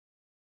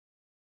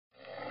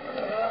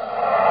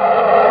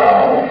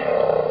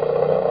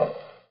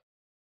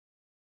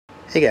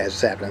Hey guys,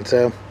 what's happening?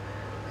 So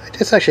I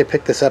just actually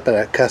picked this up at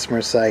a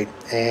customer site,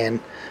 and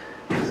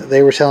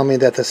they were telling me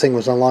that this thing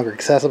was no longer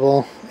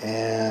accessible,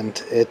 and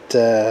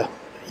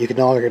you could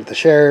no longer get the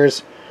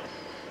shares,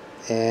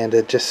 and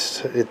it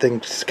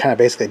thing just kind of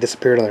basically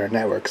disappeared on their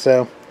network.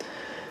 So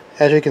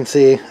as you can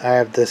see, I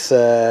have this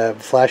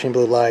flashing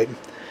blue light, and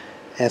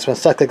it's been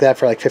stuck like that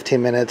for like 15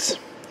 minutes,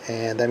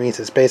 and that means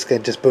it's basically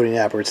just booting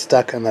up, or it's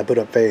stuck in the boot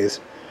up phase.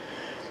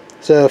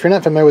 So if you're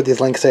not familiar with these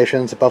link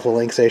stations, the Buffalo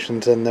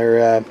Linkstations, and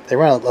they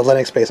run a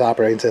Linux-based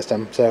operating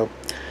system, so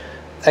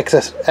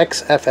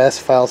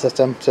XFS file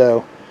system.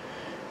 So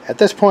at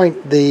this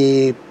point,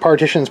 the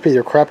partition is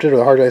either corrupted or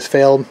the hard drive has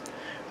failed.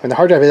 I mean, the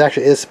hard drive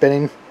actually is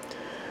spinning.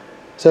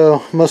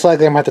 So most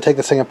likely, I'm going to have to take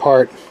this thing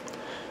apart,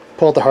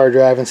 pull out the hard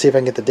drive, and see if I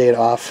can get the data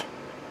off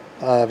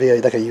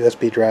via like a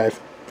USB drive,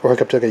 or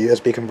hook up to like a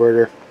USB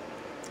converter.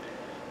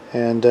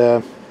 And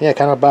yeah,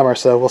 kind of a bummer.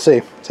 So we'll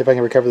see if I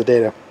can recover the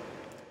data.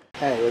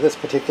 Hey, with this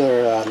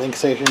particular link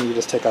station, you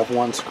just take off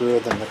one screw,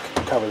 then the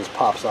cover just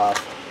pops off.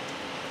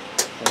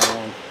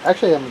 And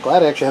actually, I'm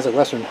glad it actually has a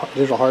Western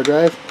digital hard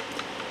drive.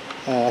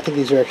 I think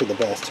these are actually the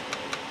best.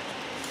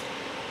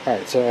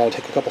 Alright, so I gotta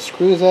take a couple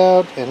screws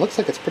out, and it looks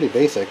like it's pretty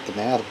basic, the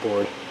NAS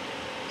board.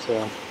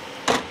 So,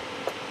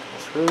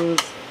 screws.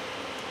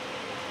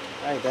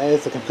 Alright, that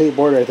is the complete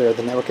board right there,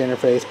 the network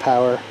interface,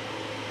 power,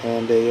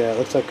 and a,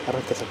 looks like, I don't know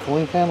if that's a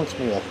cooling fan, looks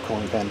maybe like a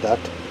cooling fan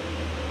duct.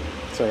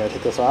 So I gotta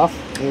take this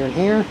off, here and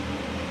here.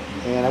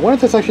 And I wonder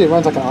if this actually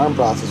runs like an ARM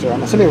processor.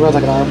 I'm assuming it runs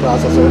like an ARM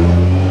processor.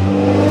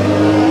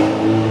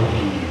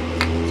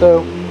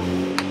 So,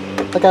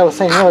 like I was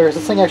saying earlier,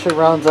 this thing actually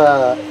runs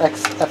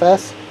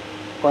XFS,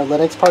 or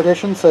Linux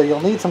partition, so you'll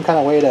need some kind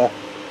of way to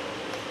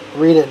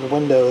read it in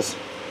Windows.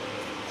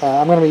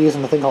 I'm going to be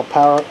using the thing called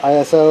Power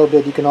ISO,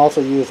 but you can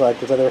also use,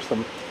 like, there's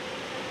some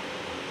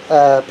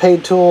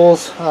paid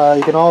tools.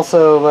 You can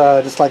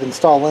also just like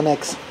install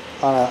Linux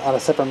on a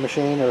separate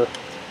machine, or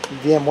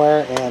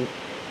VMware, and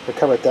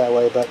recover it that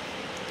way. But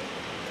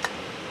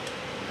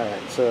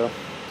alright, so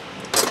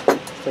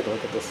let's take a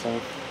look at this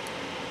thing.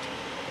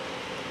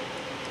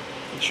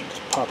 It should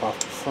just pop off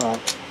the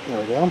front. There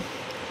we go.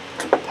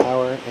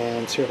 Power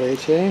and serial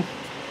HA.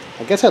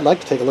 I guess I'd like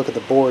to take a look at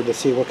the board to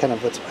see what kind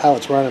of how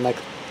it's running. Like,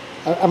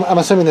 I'm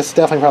assuming this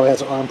definitely probably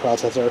has an ARM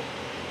processor.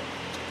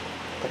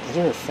 But is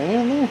there a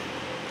fan there?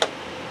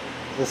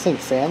 Is this thing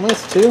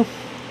fanless too?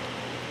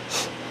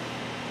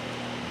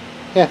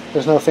 Yeah,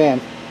 there's no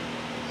fan.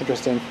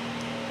 Interesting.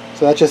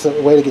 So that's just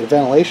a way to get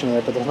ventilation in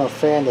there, but there's no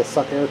fan to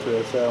suck air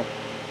through. So,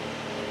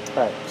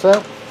 alright,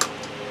 so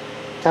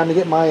time to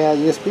get my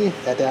USB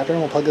adapter,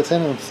 and we'll plug this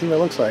in and see what it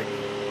looks like.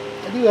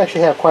 I do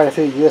actually have quite a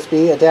few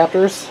USB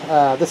adapters.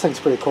 This thing's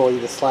pretty cool.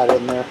 You just slide it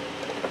in there,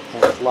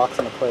 and it just locks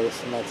into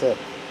place, and that's it.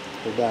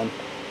 You're done.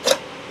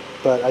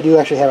 But I do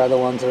actually have other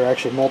ones that are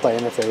actually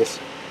multi-interface,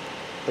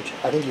 which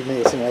I think you may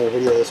have seen in other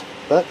videos.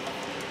 But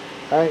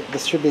alright,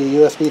 this should be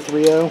USB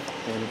 3.0,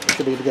 and it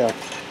should be good to go.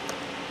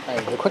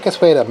 Alright, the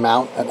quickest way to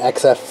mount an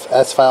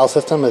XFS file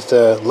system is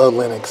to load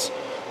Linux.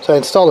 So I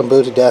installed and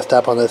booted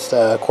desktop on this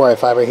Core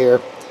i5 right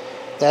here.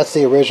 That's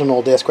the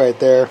original disk right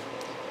there.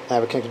 I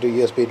have it connected to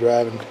a USB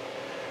drive. And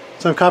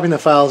so I'm copying the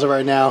files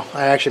right now.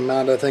 I actually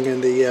mounted a thing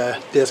in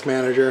the disk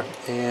manager,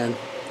 and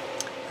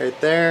right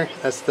there,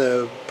 that's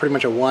the pretty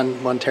much a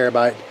one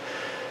terabyte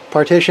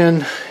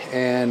partition,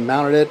 and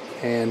mounted it,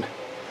 and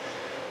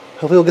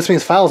hopefully it'll get some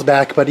of these files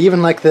back. But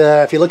even like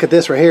if you look at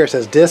this right here, it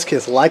says disk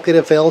is likely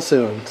to fail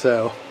soon.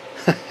 So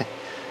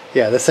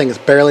yeah, this thing is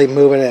barely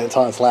moving, and it's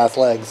on its last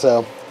leg.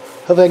 So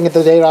hopefully I can get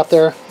the data off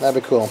there.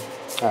 That'd be cool.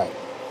 Alright.